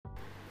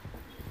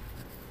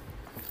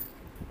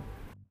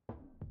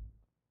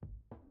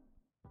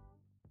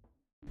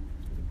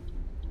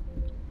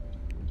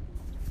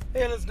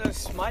Hey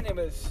listeners, my name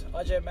is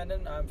Ajay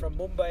Menon. I'm from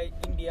Mumbai,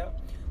 India,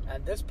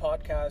 and this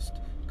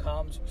podcast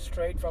comes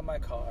straight from my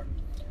car.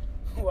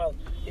 Well,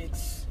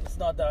 it's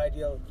not the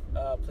ideal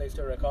place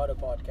to record a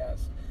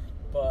podcast,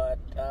 but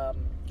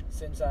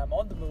since I'm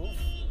on the move,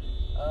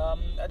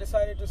 I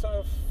decided to sort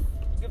of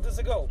give this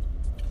a go.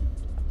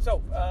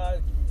 So,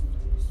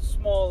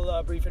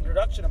 small brief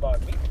introduction about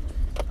me.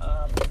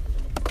 Um,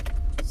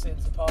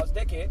 since the past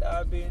decade,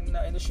 I've been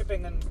in the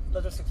shipping and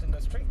logistics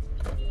industry.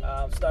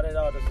 Started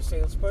out as a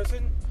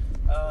salesperson,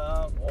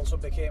 also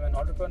became an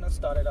entrepreneur,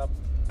 started up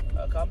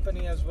a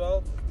company as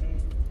well.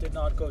 Did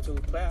not go to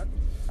plan,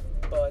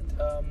 but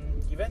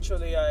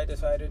eventually I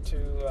decided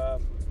to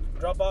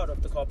drop out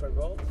of the corporate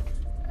role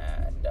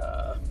and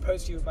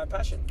pursue my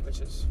passion, which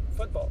is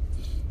football.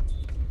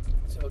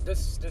 So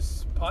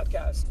this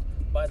podcast,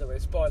 by the way,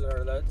 spoiler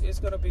alert, is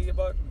going to be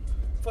about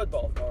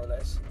football more or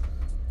less.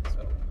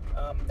 So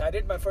I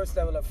did my first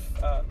level of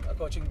a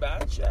coaching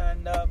batch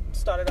and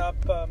started up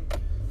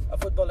a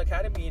football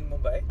academy in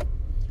Mumbai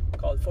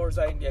called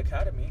Forza India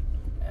Academy,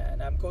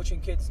 and I'm coaching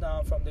kids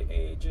now from the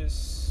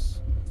ages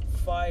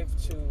 5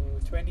 to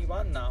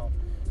 21 now,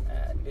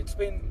 and it's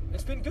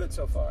been good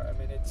so far. I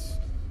mean,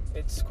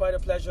 it's quite a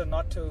pleasure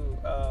not to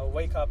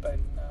wake up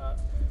and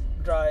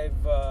drive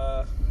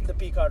the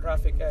peak hour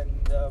traffic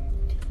and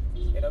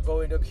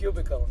go into a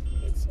cubicle.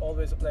 It's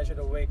always a pleasure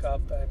to wake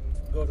up and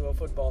go to a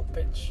football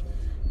pitch.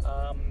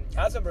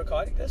 As I'm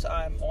recording this,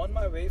 I'm on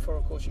my way for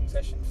a coaching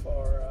session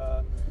for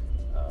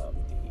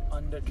the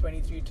under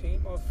 23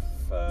 team of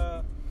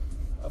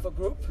a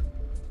group,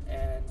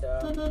 and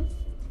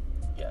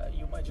yeah,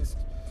 you might just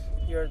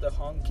hear the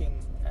honking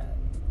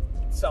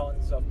and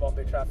sounds of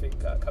Bombay traffic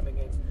coming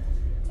in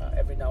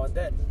every now and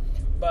then.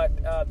 But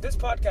this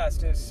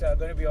podcast is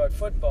going to be about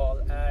football,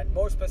 and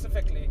more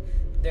specifically,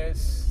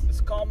 there's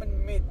this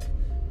common myth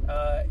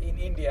in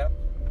India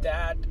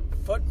that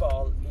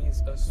football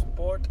is a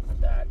sport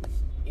that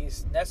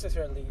is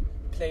necessarily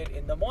played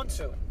in the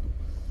monsoon.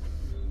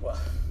 Well,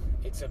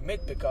 it's a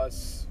myth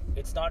because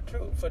it's not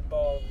true.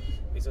 Football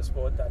is a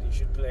sport that you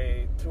should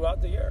play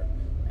throughout the year,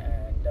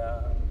 and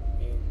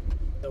in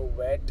the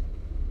wet,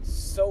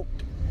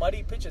 soaked,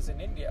 muddy pitches in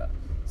India,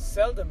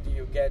 seldom do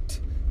you get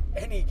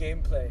any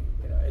gameplay.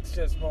 It's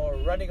just more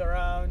running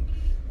around,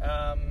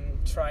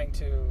 trying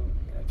to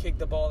kick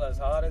the ball as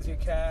hard as you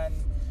can,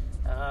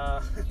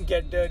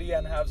 get dirty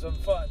and have some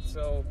fun.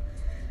 So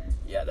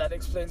yeah, that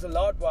explains a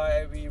lot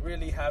why we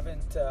really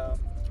haven't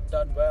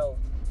done well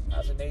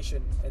as a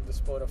nation in the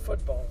sport of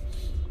football.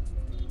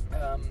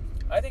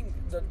 I think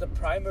the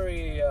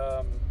primary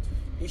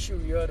issue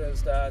here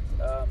is that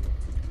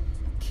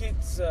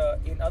kids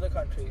in other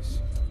countries,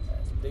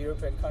 the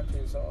European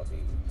countries or the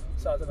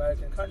South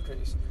American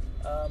countries,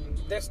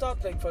 they start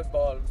playing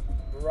football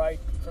right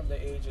from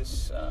the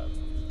ages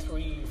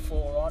 3,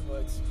 4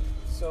 onwards.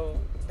 So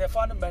their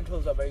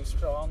fundamentals are very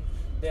strong.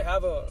 They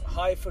have a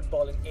high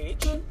footballing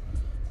age,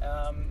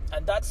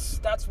 and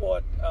that's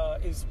what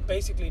is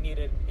basically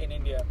needed in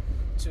India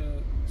to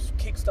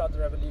kickstart the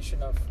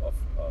revolution of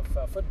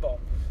football.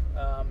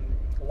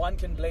 One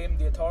can blame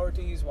the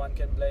authorities, one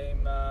can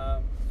blame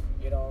the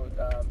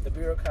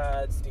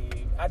bureaucrats, the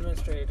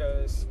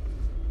administrators,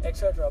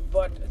 etc.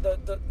 But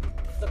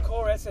the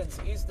core essence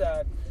is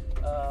that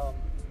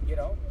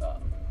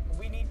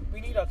we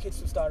need our kids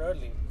to start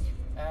early,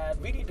 and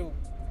we need to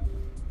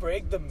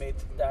break the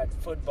myth that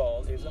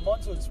football is a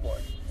monsoon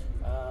sport.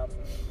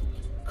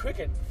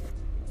 Cricket,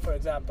 for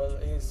example,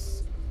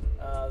 is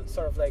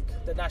sort of like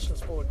the national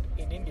sport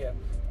in India,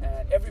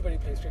 and everybody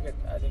plays cricket.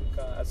 I think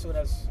as soon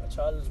as a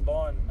child is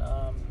born,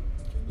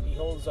 he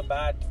holds a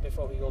bat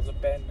before he holds a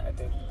pen, I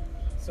think.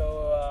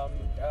 So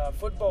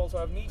football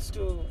sort of needs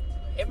to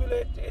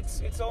emulate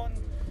its own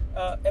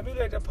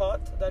emulate a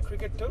path that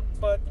cricket took,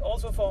 but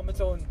also form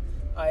its own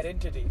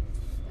identity.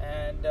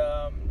 And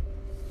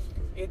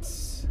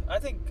I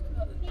think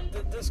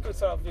this could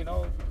sort of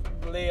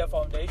lay a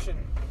foundation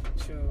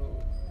to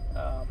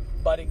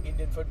budding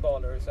Indian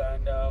footballers,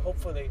 and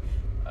hopefully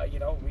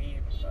we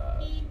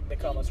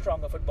become a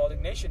stronger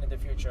footballing nation in the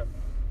future.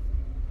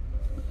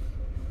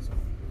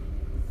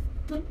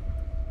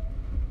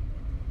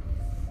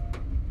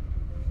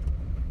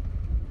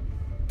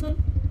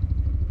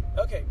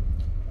 Okay,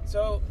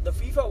 so the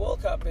FIFA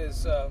World Cup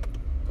is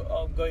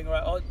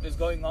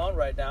going on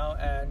right now,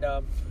 and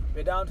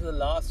we're down to the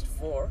last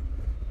 4.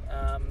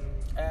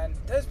 And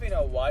there's been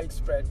a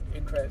widespread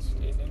interest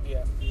in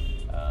India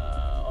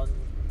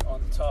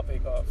on the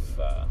topic of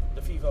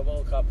the FIFA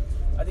World Cup.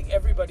 I think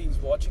everybody's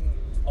watching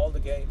all the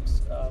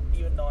games.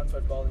 Even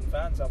non-footballing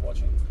fans are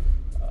watching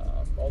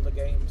all the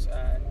games,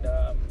 and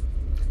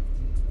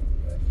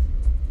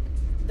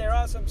there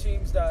are some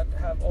teams that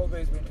have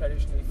always been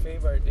traditionally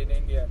favored in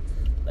India,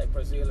 like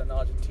Brazil and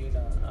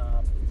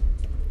Argentina.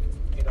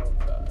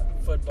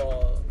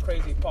 Football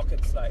crazy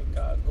pockets like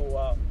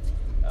Goa,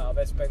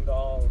 West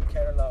Bengal,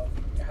 Kerala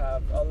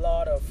have a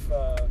lot of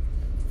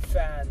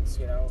fans,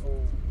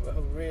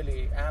 who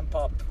really amp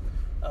up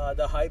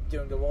the hype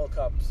during the World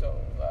Cup. So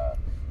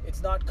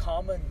it's not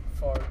common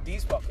for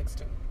these pockets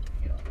to,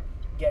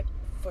 get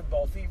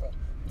football fever.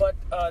 But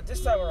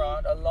this time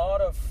around, a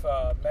lot of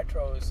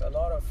metros, a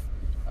lot of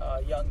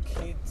young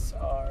kids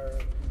are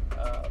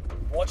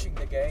watching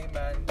the game,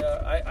 and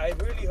I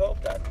really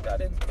hope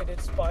that it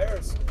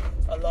inspires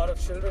a lot of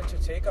children to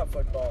take up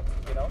football.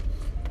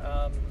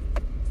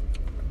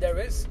 There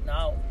is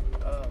now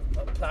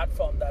a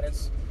platform that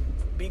is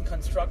being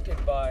constructed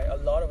by a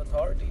lot of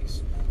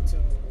authorities to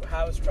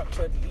have a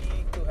structured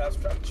league, to have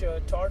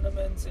structured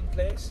tournaments in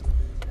place,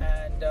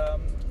 and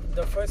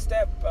the first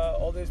step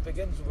always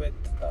begins with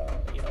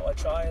a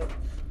child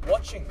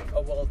watching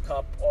a World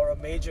Cup or a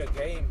major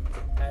game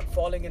and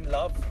falling in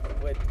love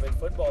with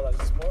football as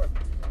a sport,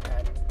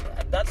 and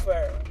that's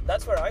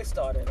where I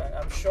started, and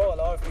I'm sure a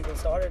lot of people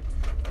started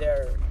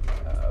their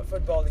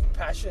footballing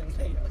passion,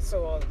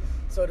 so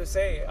to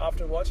say,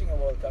 after watching a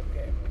World Cup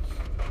game.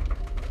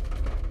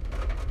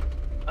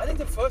 I think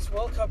the first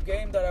World Cup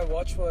game that I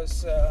watched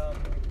was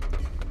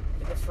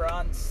in the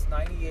France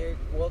 '98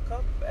 World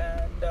Cup,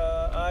 and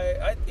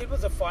it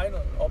was a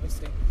final,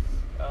 obviously.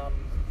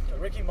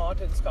 Ricky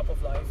Martin's Cup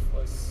of Life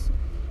was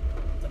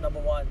the number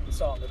one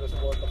song. It was a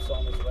World Cup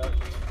song as well.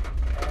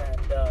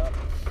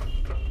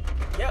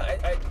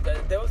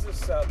 And there was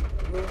this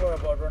rumor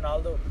about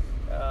Ronaldo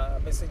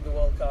missing the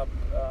World Cup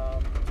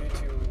due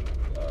to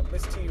a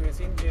mysterious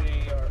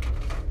injury or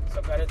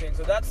some kind of thing.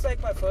 So that's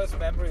like my first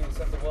memories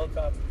of the World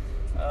Cup.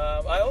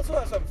 I also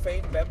have some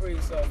faint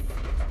memories of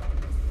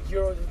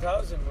Euro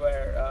 2000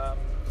 where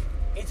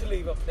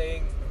Italy were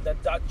playing the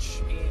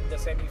Dutch in the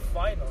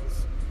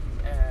semi-finals,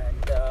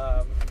 and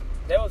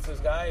there was this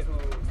guy who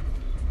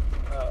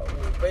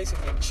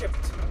basically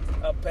chipped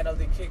a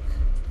penalty kick,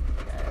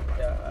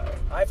 and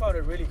I found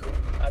it really cool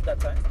at that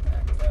time,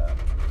 and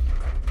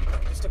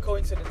just a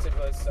coincidence, it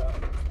was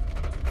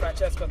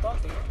Francesco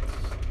Totti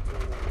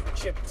who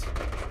chipped,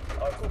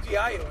 or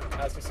cucchiaio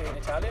as we say in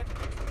Italian,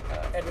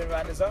 Edwin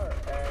van der Sar,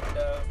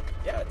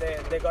 and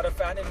they got a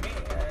fan in me,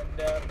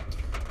 and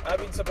I've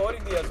been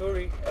supporting the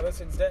Azzurri ever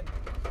since then.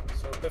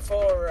 So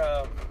before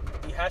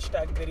the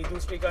hashtag Meri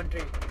Dusri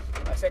country,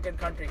 a second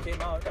country,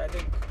 came out, I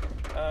think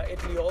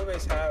Italy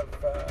always had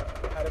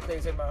a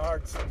place in my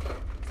heart,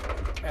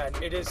 and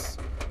it is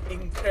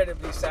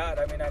incredibly sad.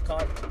 I mean, I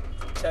can't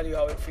tell you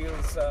how it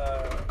feels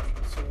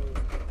to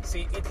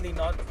see Italy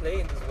not play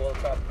in this World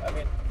Cup. I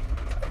mean,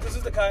 this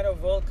is the kind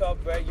of World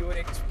Cup where you would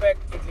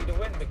expect Italy to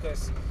win,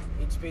 because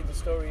it's been the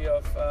story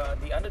of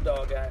the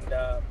underdog, and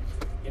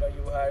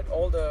you had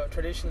all the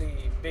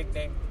traditionally big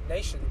name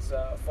nations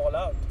fall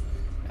out,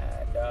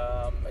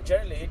 and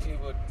generally Italy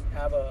would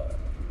have a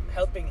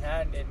helping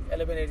hand in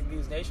eliminating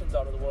these nations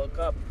out of the World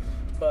Cup.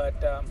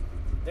 But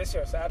this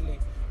year, sadly,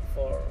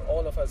 for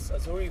all of us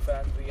Azzurri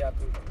fans, we have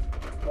to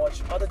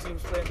watch other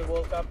teams play in the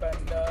World Cup,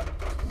 and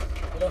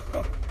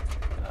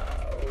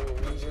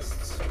we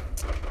just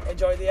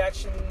enjoy the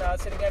action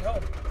sitting at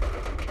home.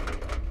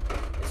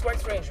 It's quite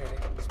strange, really.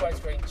 It's quite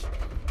strange.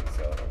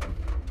 So,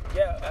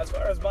 yeah, as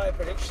far as my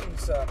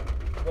predictions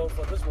go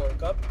for this World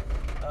Cup,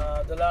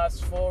 the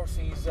last four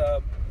sees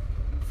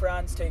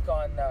France take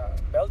on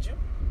Belgium,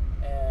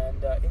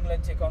 and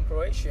England take on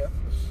Croatia,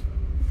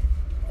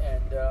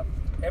 and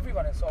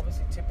everyone is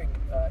obviously tipping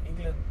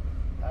England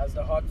as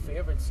the hot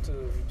favorites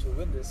to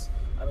win this.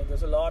 I mean,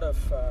 there's a lot of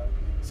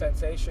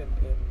sensation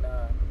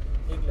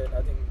in England,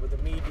 I think, with the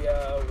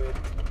media, with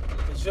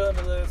the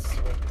journalists,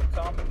 with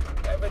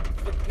the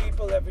with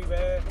people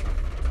everywhere.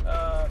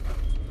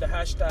 The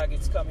hashtag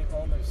 "It's Coming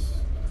Home"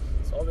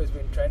 it's always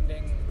been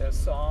trending. There's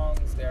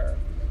songs, there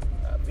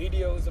are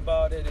videos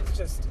about it. It's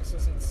just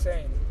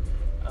insane.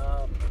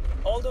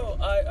 Although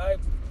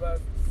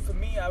for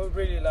me, I would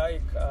really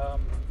like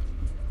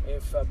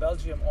if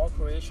Belgium or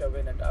Croatia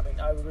win it. I mean,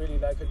 I would really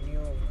like a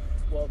new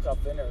World Cup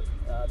winner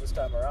this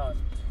time around.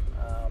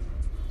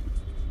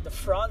 The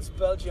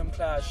France-Belgium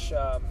clash,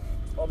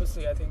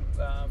 obviously, I think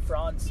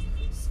France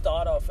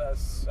start off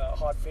as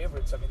hot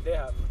favorites. I mean, they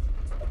have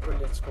a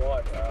brilliant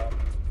squad,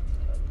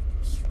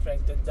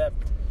 strength and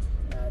depth,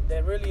 and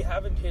they really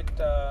haven't hit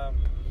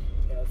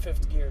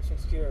sixth gear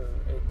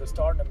in this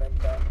tournament,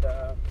 and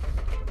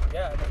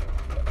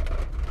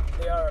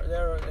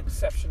they're an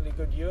exceptionally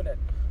good unit.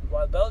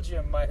 While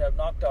Belgium might have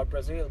knocked out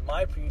Brazil,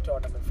 my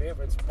pre-tournament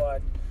favorites,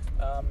 but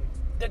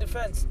the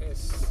defense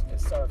is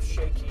sort of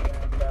shaky,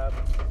 and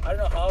I don't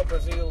know how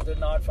Brazil did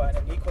not find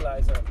an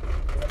equalizer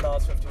in the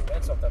last 15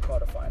 minutes of the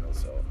quarterfinal.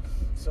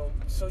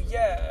 So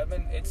yeah, I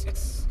mean,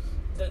 it's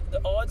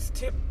the odds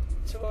tip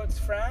towards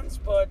France,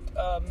 but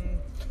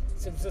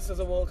since this is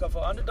a World Cup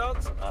for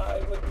underdogs, I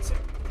would tip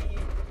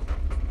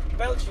the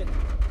Belgian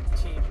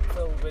team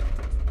filled with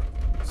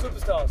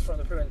superstars from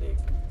the Premier League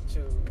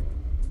to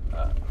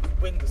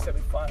win the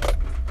semi-final.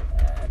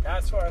 And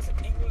as far as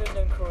England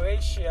and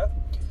Croatia,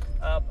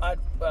 by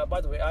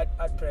the way,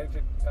 I'd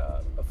predicted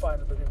a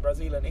final between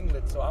Brazil and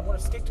England, so I'm going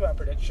to stick to my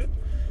prediction.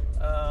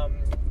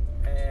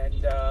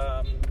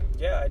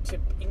 I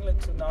tip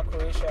England to knock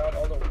Croatia out,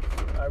 although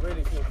I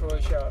really feel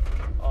Croatia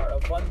are a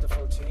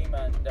wonderful team,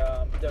 and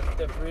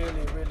they've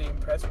really, really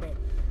impressed me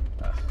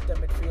their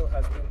midfield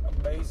has been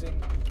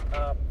amazing.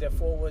 Their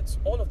forwards,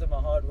 all of them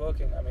are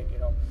hard-working. I mean,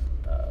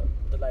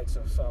 the likes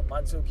of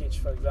Mandzukic,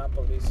 for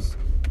example, is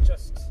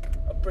just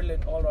a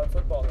brilliant all-round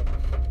footballer.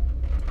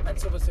 And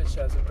Subasic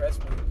has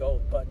impressed me in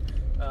goal. But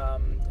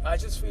I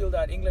just feel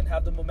that England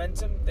have the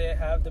momentum, they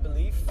have the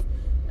belief,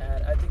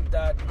 and I think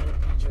that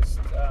would be just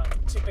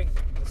tipping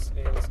the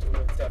scales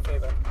towards their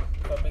favour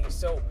for me.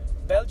 So,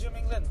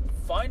 Belgium-England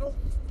final.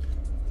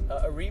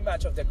 A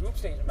rematch of their group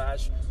stage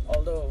match,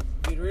 although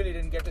we really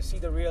didn't get to see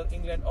the real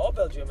England or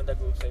Belgium in the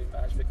group stage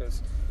match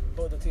because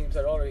both the teams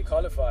had already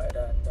qualified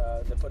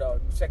and they put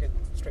out second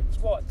string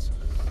squads.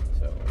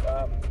 So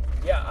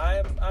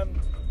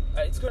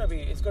it's gonna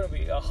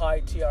be a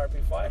high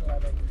TRP final. I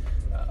mean,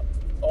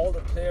 all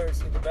the players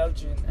in the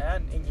Belgian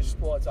and English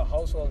squads are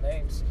household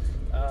names.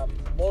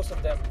 Most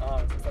of them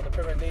are from the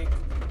Premier League,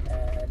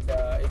 and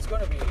it's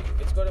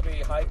gonna be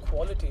high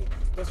quality.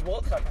 This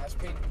World Cup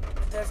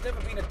there's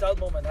never been a dull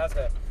moment, has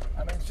there?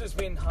 I mean, it's just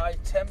been high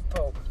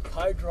tempo,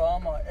 high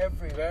drama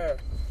everywhere,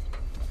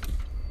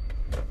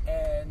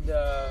 and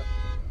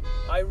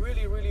I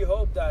really, really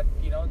hope that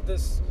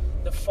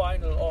the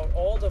final or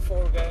all the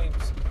four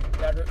games,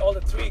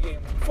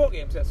 four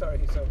games. So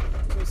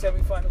 2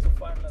 semi-finals, a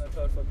final, and a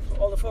third.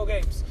 All the four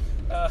games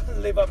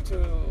live up to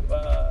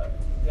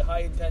the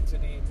high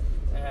intensity,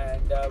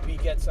 and we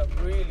get some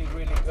really,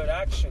 really good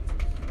action.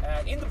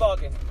 And in the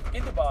bargain,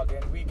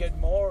 we get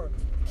more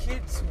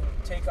kids who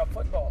take up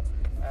football,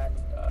 and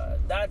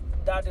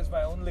that is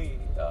my only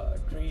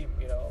dream,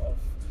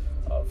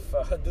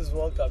 of this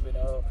World Cup.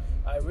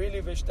 I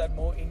really wish that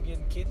more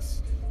Indian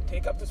kids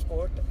take up the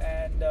sport,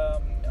 and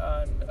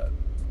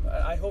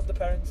I hope the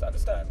parents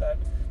understand that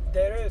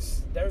there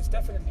is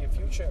definitely a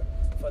future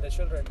for their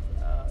children,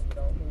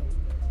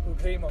 who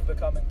dream of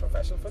becoming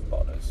professional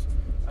footballers.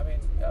 I mean,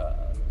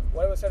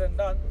 whatever said and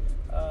done,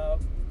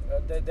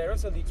 there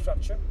is a league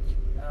structure.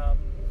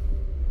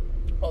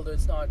 Although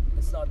it's not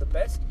the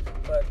best,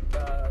 but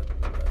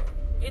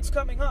it's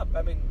coming up.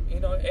 I mean,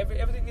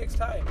 everything takes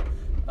time.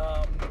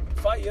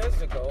 5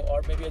 years ago,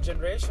 or maybe a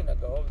generation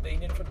ago, the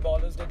Indian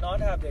footballers did not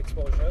have the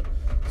exposure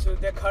to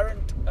their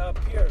current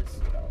peers.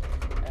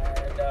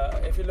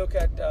 And if you look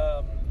at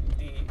the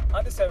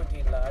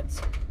under-17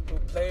 lads who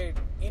played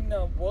in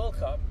a World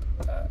Cup,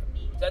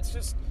 that's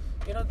just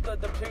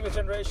the previous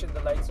generation,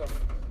 the likes of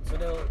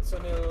Sunil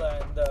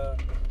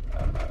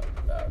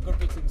and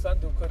Gurpreet Singh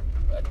Sandhu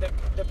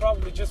they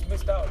probably just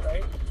missed out,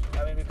 right?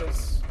 I mean,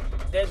 because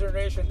their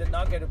generation did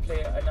not get to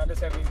play an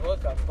under-17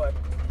 World Cup, but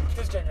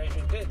this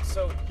generation did.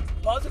 So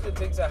positive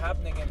things are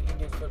happening in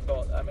Indian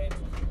football. I mean,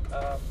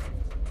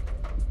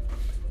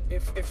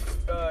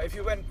 if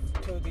you went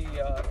to the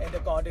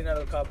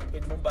Intercontinental Cup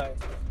in Mumbai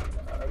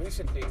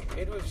recently,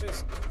 it was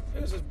just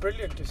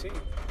brilliant to see.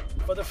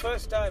 For the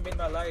first time in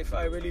my life,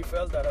 I really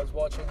felt that I was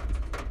watching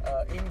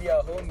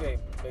India home game,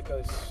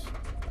 because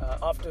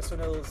after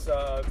Sunil's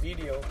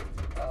video,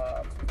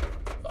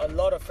 a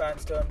lot of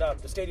fans turned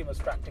up. The stadium was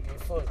practically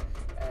full,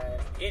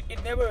 and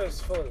it never is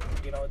full.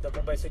 The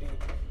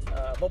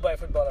Mumbai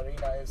Football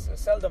Arena is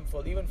seldom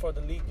full, even for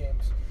the league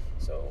games.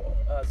 So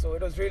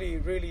it was really,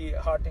 really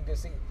heartening to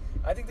see.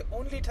 I think the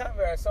only time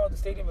where I saw the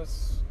stadium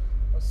was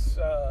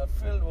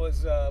filled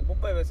was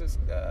Mumbai versus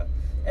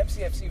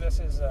MCFC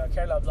versus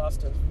Kerala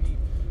Blasters.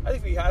 I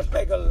think we had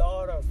like a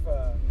lot of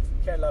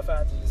Kerala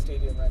fans in the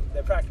stadium, and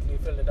they practically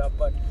filled it up.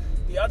 But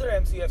the other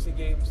MCFC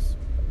games,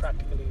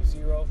 practically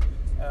zero.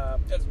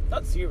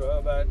 Not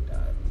zero, but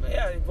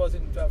it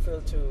wasn't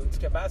filled to its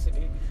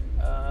capacity.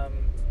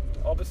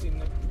 Obviously,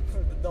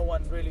 no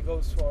one really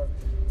goes for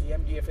the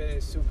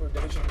MDFA Super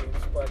Division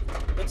games, but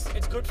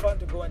it's good fun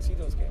to go and see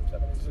those games. I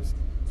mean, it's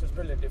just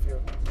brilliant. If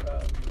you're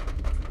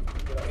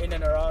in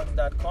and around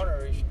that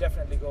corner, you should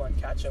definitely go and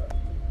catch a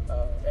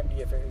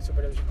MDFA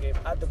Super Division game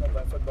at the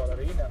Mumbai Football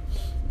Arena.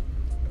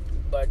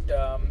 But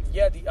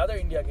the other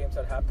India games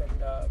that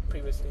happened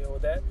previously over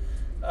there,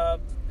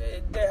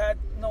 they had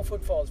no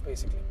footfalls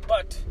basically.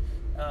 But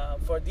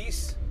for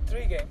these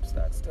three games,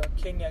 that's the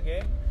Kenya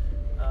game,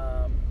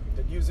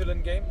 the New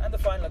Zealand game, and the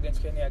final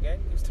against Kenya again,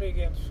 these three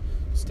games,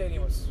 the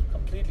stadium was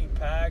completely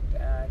packed,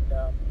 and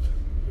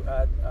you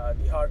had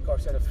the hardcore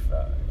set of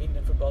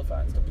Indian football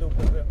fans, the Blue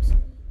Pilgrims,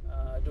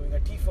 doing a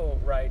tifo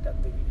right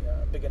at the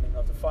beginning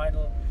of the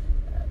final,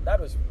 and that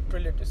was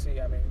brilliant to see.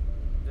 I mean,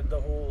 the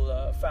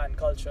whole fan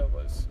culture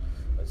was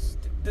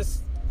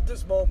this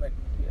moment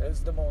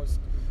is the most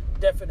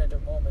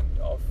definitive moment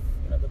of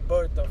the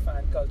birth of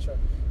fan culture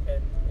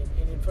in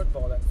Indian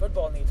football, and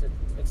football needs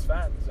its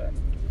fans, and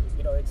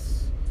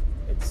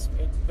it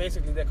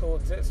basically they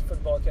coexist.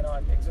 Football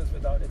cannot exist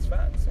without its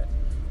fans, and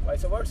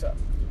vice versa.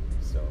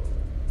 So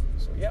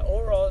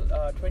overall,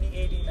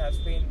 2018 has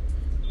been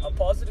a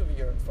positive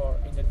year for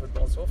Indian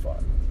football so far.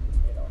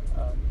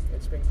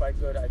 It's been quite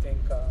good. I think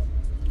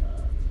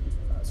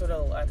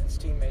Sunil and his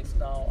teammates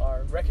now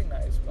are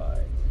recognized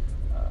by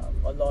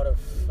a lot of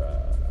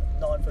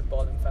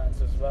non-footballing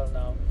fans as well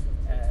now,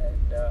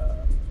 and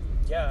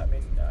I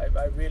mean,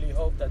 I really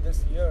hope that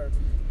this year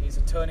is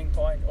a turning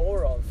point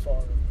overall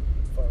for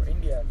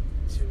India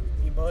to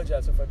emerge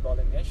as a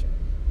footballing nation.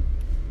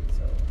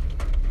 So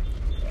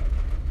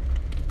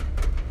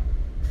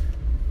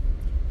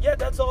yeah,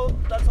 that's all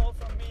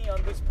from me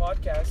on this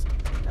podcast.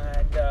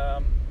 And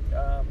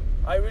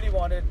I really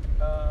wanted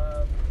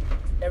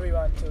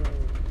everyone to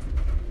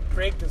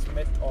break this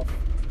myth of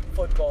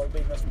football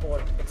being a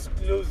sport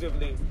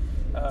exclusively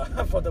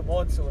for the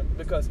monsoon,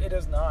 because it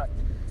is not.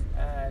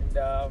 And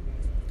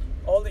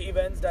all the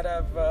events that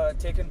have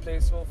taken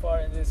place so far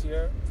in this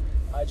year,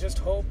 I just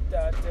hope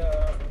that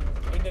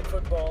Indian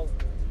football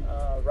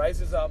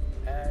rises up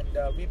and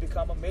we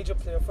become a major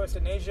player first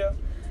in Asia,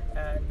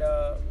 and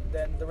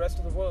then the rest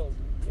of the world.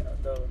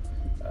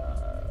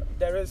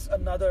 There is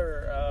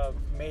another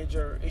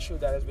major issue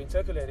that has been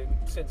circulating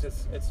since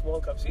it's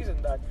World Cup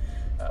season, that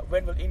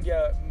when will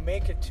India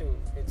make it to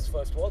its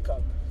first World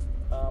Cup?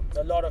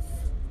 A lot of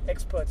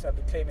experts have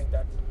been claiming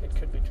that it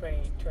could be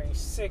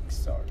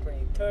 2026 or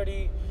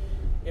 2030,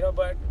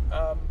 but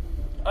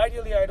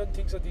ideally I don't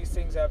think so. These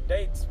things have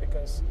dates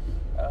because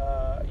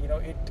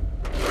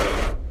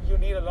you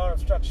need a lot of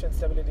structure and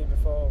stability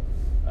before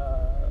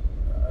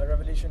a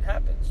revolution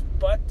happens.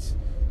 But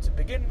to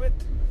begin with,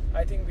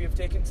 I think we've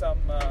taken some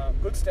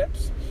good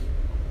steps.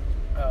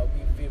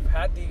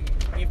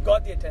 We've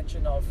got the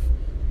attention of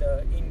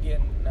the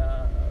Indian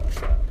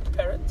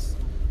parents.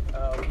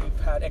 We've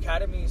had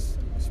academies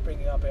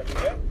springing up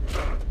every year,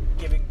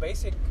 giving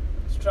basic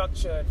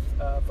structured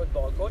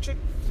football coaching,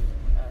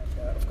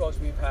 and of course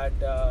we've had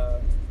the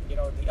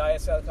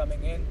ISL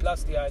coming in,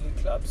 plus the I-League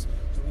clubs.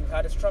 So we've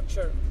had a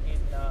structure in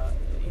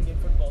Indian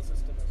football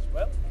system as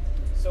well.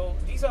 So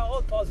these are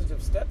all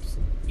positive steps.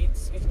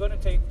 It's going to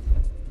take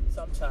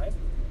some time,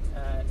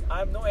 and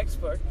I'm no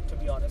expert, to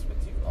be honest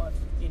with you, on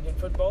Indian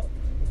football,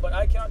 but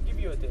I cannot give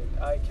you a date.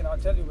 I cannot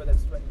tell you whether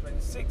it's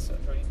 2026 or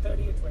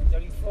 2030 or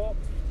 2034,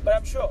 but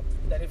I'm sure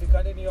that if we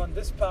continue on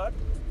this path,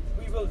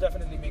 we will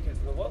definitely make it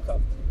to the World Cup.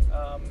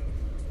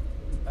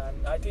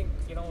 And I think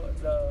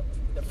the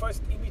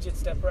first immediate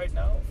step right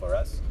now for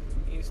us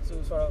is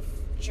to sort of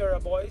cheer our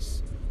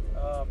boys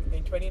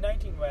in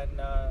 2019 when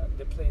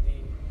they play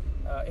the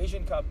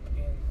Asian Cup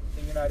in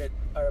the United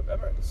Arab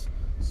Emirates.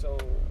 So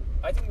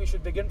I think we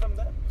should begin from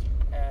there.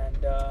 And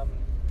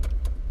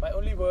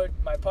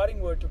my parting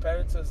word to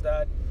parents is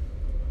that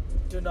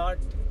do not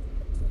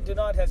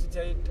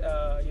hesitate,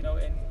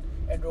 in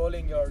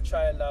enrolling your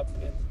child up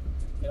in,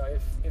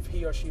 if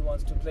he or she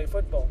wants to play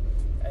football.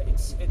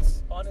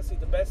 It's honestly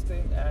the best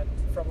thing, and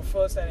from a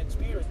first-hand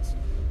experience,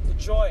 the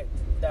joy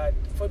that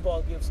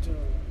football gives to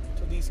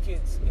these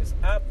kids is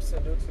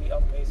absolutely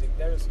amazing.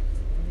 There is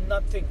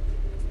nothing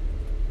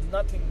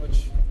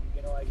which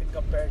I can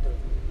compare to.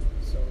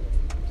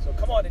 So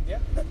come on, India,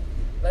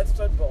 let's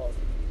football.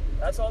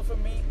 That's all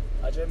from me,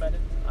 Ajay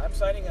Menon. I'm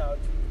signing out.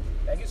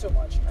 Thank you so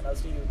much, and I'll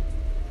see you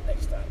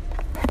next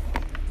time.